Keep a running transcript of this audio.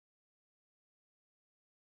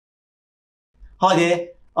Hi there,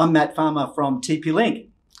 I'm Matt Farmer from TP-Link.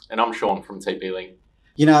 And I'm Sean from TP-Link.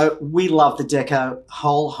 You know, we love the Deco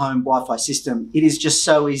whole home Wi-Fi system. It is just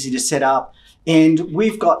so easy to set up, and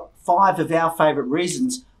we've got 5 of our favourite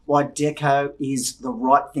reasons why Deco is the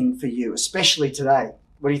right thing for you, especially today.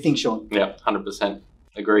 What do you think, Sean? Yeah, 100%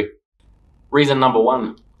 agree. Reason number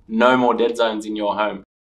 1, no more dead zones in your home.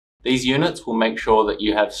 These units will make sure that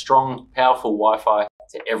you have strong, powerful Wi-Fi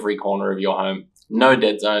to every corner of your home. No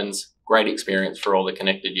dead zones, great experience for all the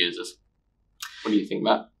connected users. What do you think,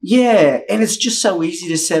 Matt? Yeah, and it's just so easy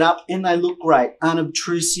to set up and they look great.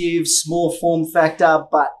 Unobtrusive, small form factor,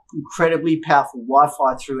 but incredibly powerful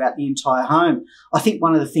Wi-Fi throughout the entire home. I think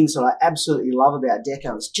one of the things that I absolutely love about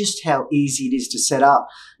Deco is just how easy it is to set up.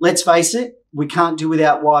 Let's face it, we can't do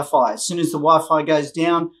without Wi-Fi. As soon as the Wi-Fi goes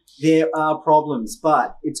down, there are problems,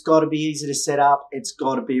 but it's got to be easy to set up. It's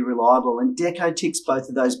got to be reliable, and Deco ticks both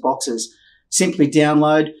of those boxes. Simply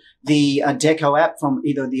download the Deco app from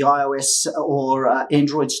either the iOS or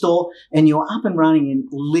Android store, and you're up and running in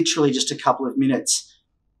literally just a couple of minutes.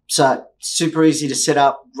 So super easy to set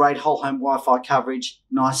up, great whole home Wi-Fi coverage,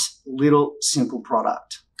 nice little simple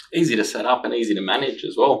product. Easy to set up and easy to manage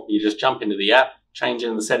as well. You just jump into the app, change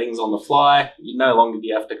in the settings on the fly. You no longer do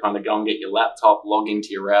you have to kind of go and get your laptop, log into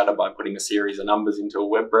your router by putting a series of numbers into a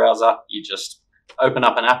web browser. You just open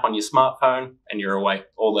up an app on your smartphone and you're away.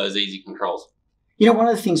 All those easy controls. You know, one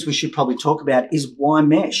of the things we should probably talk about is why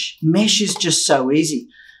mesh. Mesh is just so easy.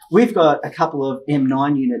 We've got a couple of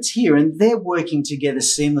M9 units here and they're working together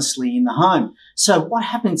seamlessly in the home. So what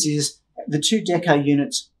happens is the 2 Deco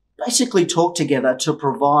units basically talk together to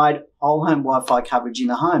provide whole home Wi-Fi coverage in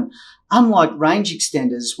the home. Unlike range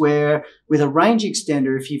extenders, where with a range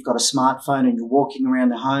extender, if you've got a smartphone and you're walking around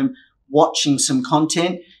the home watching some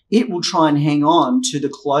content, it will try and hang on to the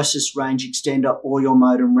closest range extender or your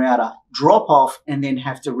modem router, drop off and then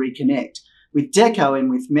have to reconnect. With Deco and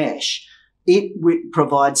with Mesh, it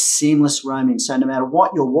provides seamless roaming. So no matter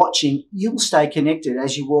what you're watching, you'll stay connected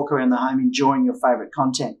as you walk around the home enjoying your favorite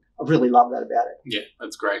content. I really love that about it. Yeah,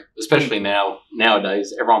 that's great. Especially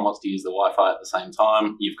nowadays, everyone wants to use the Wi-Fi at the same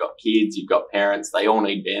time. You've got kids, you've got parents. They all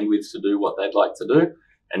need bandwidth to do what they'd like to do.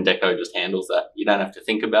 And Deco just handles that. You don't have to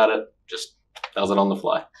think about it. Just does it on the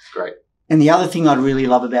fly. It's great. And the other thing I really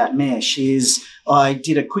love about Mesh is I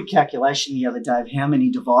did a quick calculation the other day of how many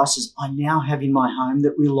devices I now have in my home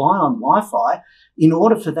that rely on Wi-Fi in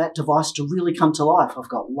order for that device to really come to life. I've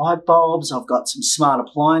got light bulbs, I've got some smart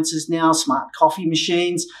appliances now, smart coffee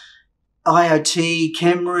machines, IoT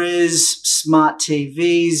cameras, smart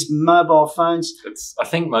TVs, mobile phones. I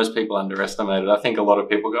think most people underestimate it. I think a lot of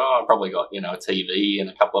people go, oh, I've probably got, a TV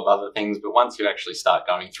and a couple of other things. But once you actually start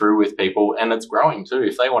going through with people, and it's growing too,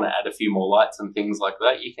 if they want to add a few more lights and things like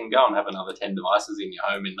that, you can go and have another 10 devices in your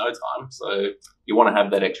home in no time. So you want to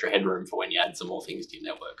have that extra headroom for when you add some more things to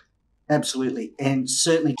your network. Absolutely. And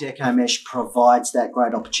certainly Deco Mesh provides that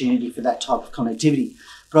great opportunity for that type of connectivity.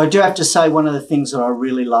 But I do have to say one of the things that I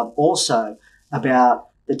really love also about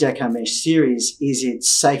the Deco Mesh series is its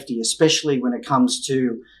safety, especially when it comes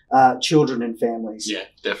to children and families. Yeah,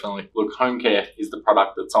 definitely. Look, Home Care is the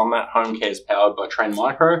product that's on that. Home Care is powered by Trend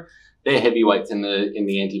Micro. They're heavyweights in the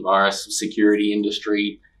antivirus security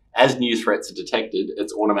industry. As new threats are detected,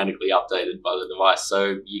 it's automatically updated by the device.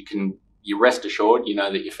 So you rest assured, you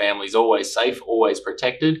know that your family's always safe, always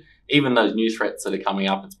protected. Even those new threats that are coming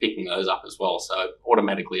up, it's picking those up as well. So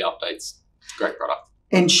automatically updates. It's a great product.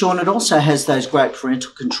 And Sean, it also has those great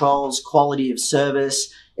parental controls, quality of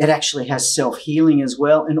service. It actually has self-healing as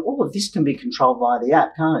well. And all of this can be controlled via the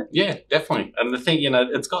app, can't it? Yeah, definitely. And the thing,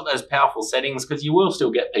 it's got those powerful settings because you will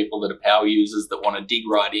still get people that are power users that want to dig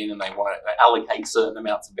right in and they want to allocate certain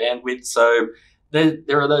amounts of bandwidth. So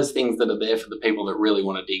there are those things that are there for the people that really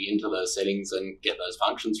want to dig into those settings and get those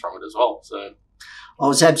functions from it as well. So I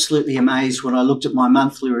was absolutely amazed when I looked at my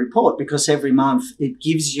monthly report because every month it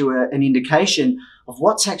gives you an indication of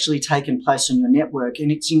what's actually taken place on your network.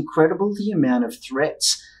 And it's incredible the amount of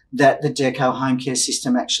threats that the Deco home care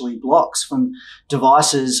system actually blocks from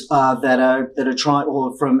devices that are trying,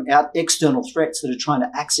 or from external threats that are trying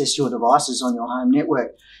to access your devices on your home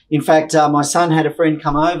network. In fact, my son had a friend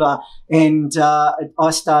come over and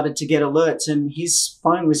I started to get alerts and his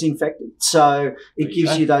phone was infected. So it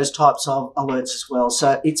gives you those types of alerts as well.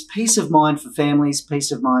 So it's peace of mind for families,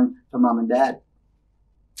 peace of mind for mum and dad.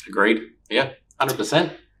 Agreed. Yeah,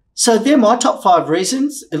 100%. So they're my top 5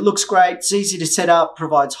 reasons. It looks great, it's easy to set up,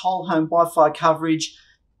 provides whole home Wi-Fi coverage,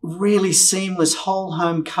 really seamless whole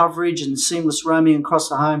home coverage and seamless roaming across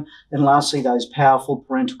the home, and lastly, those powerful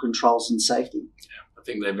parental controls and safety. Yeah, I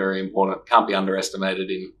think they're very important. Can't be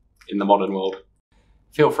underestimated in the modern world.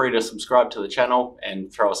 feel free to subscribe to the channel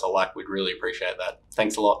and throw us a like. We'd really appreciate that.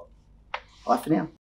 Thanks a lot. Bye for now.